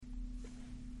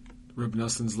Reb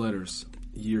Noson's Letters,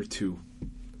 Year 2,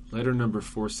 Letter number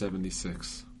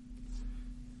 476.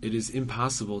 It is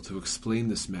impossible to explain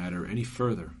this matter any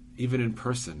further, even in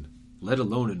person, let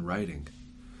alone in writing.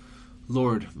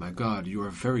 Lord, my God, you are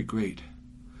very great.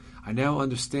 I now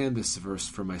understand this verse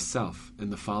for myself in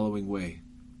the following way.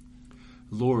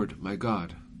 Lord, my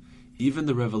God, even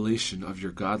the revelation of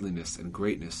your godliness and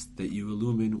greatness that you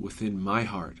illumine within my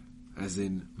heart, as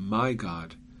in my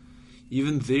God,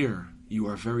 even there you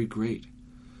are very great.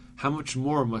 How much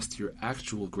more must your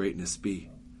actual greatness be,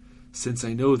 since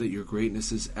I know that your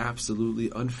greatness is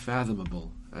absolutely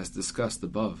unfathomable, as discussed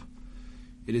above.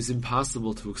 It is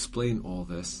impossible to explain all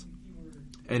this,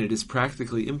 and it is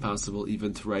practically impossible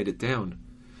even to write it down.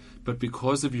 But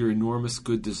because of your enormous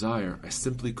good desire, I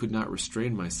simply could not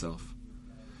restrain myself.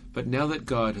 But now that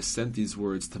God has sent these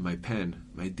words to my pen,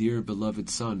 my dear beloved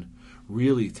son,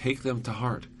 really take them to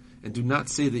heart, and do not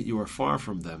say that you are far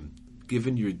from them,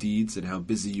 given your deeds and how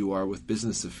busy you are with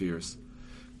business affairs.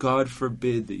 God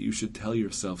forbid that you should tell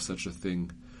yourself such a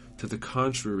thing. To the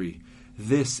contrary,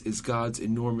 this is God's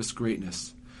enormous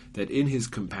greatness, that in his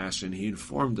compassion he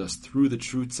informed us through the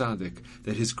true tzaddik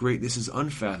that his greatness is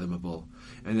unfathomable,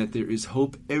 and that there is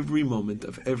hope every moment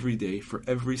of every day for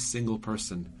every single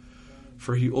person.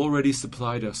 For he already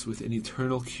supplied us with an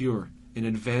eternal cure in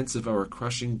advance of our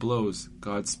crushing blows,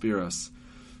 God spare us,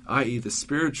 i.e. the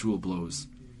spiritual blows,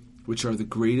 which are the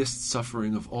greatest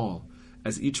suffering of all,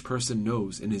 as each person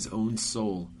knows in his own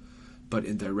soul. But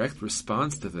in direct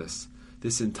response to this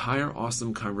entire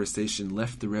awesome conversation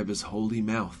left the Rebbe's holy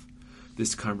mouth.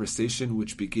 This conversation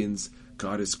which begins,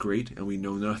 God is great and we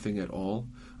know nothing at all,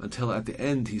 until at the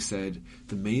end he said,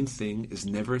 the main thing is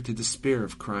never to despair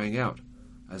of crying out,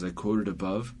 as I quoted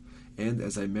above, and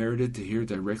as I merited to hear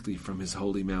directly from his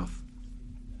holy mouth.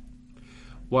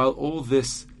 While all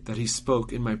this that he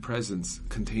spoke in my presence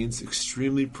contains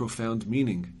extremely profound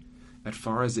meaning, as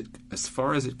far as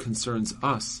it concerns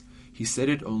us, he said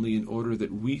it only in order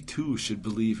that we too should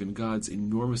believe in God's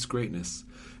enormous greatness,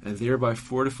 and thereby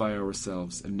fortify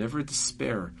ourselves and never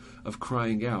despair of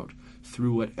crying out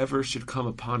through whatever should come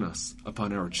upon us,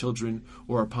 upon our children,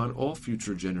 or upon all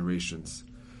future generations.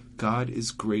 God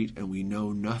is great and we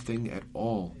know nothing at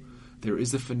all. There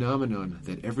is a phenomenon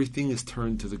that everything is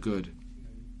turned to the good.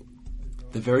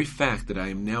 The very fact that I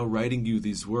am now writing you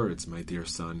these words, my dear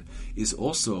son, is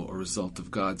also a result of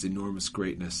God's enormous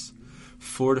greatness.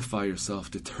 Fortify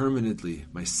yourself determinedly,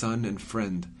 my son and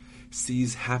friend.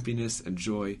 Seize happiness and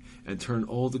joy, and turn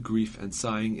all the grief and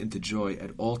sighing into joy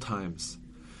at all times.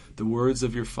 The words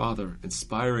of your father,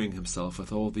 inspiring himself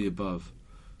with all the above.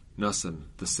 Noson,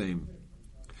 the same.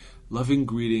 Loving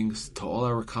greetings to all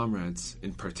our comrades,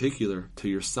 in particular to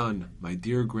your son, my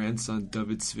dear grandson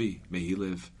David Tzvi, may he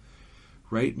live.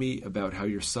 Write me about how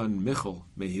your son Michal,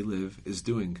 may he live, is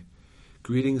doing.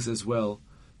 Greetings as well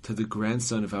to the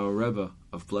grandson of our Rebbe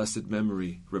of blessed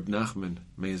memory, Reb Nachman,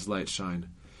 may his light shine.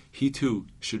 He too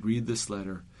should read this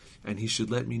letter, and he should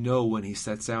let me know when he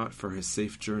sets out for his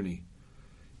safe journey.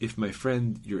 If my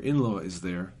friend, your in-law, is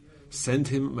there, send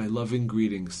him my loving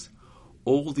greetings.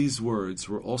 All these words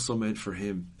were also meant for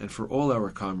him and for all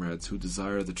our comrades who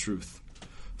desire the truth.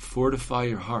 Fortify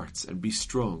your hearts and be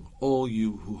strong, all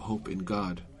you who hope in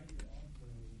God.